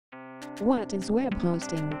What is web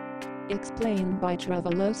hosting? Explained by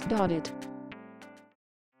trovalost.it.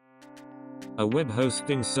 A web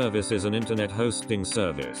hosting service is an internet hosting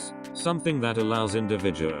service, something that allows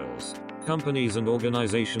individuals, companies and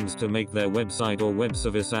organizations to make their website or web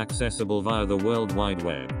service accessible via the World Wide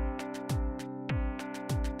Web.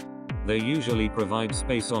 They usually provide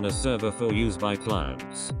space on a server for use by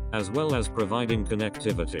clients, as well as providing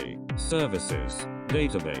connectivity, services,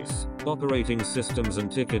 database, operating systems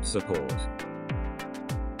and ticket support.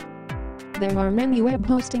 There are many web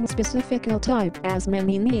hosting specific type as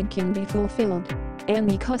many need can be fulfilled.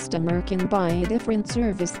 Any customer can buy a different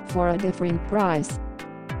service for a different price.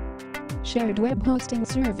 Shared web hosting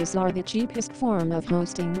services are the cheapest form of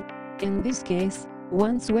hosting. In this case,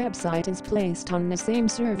 one's website is placed on the same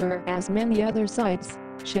server as many other sites,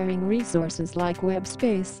 sharing resources like web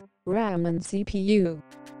space, RAM and CPU.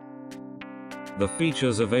 The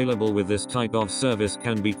features available with this type of service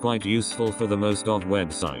can be quite useful for the most of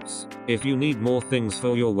websites. If you need more things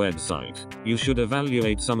for your website, you should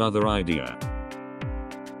evaluate some other idea.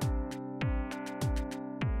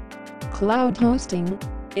 Cloud hosting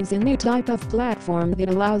is a new type of platform that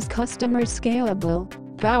allows customers scalable,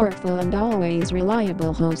 powerful and always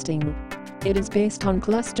reliable hosting. It is based on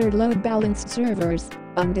clustered load-balanced servers,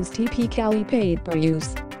 and is typically paid per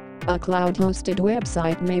use. A cloud-hosted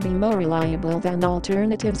website may be more reliable than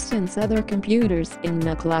alternatives since other computers in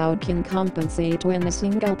the cloud can compensate when a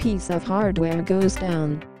single piece of hardware goes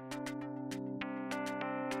down.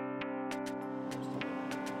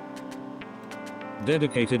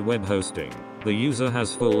 Dedicated web hosting. The user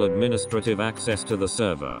has full administrative access to the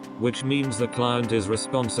server, which means the client is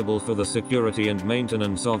responsible for the security and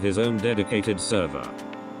maintenance of his own dedicated server.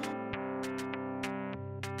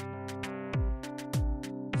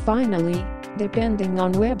 Finally, depending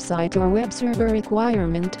on website or web server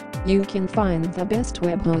requirement, you can find the best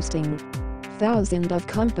web hosting. Thousands of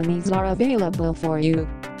companies are available for you.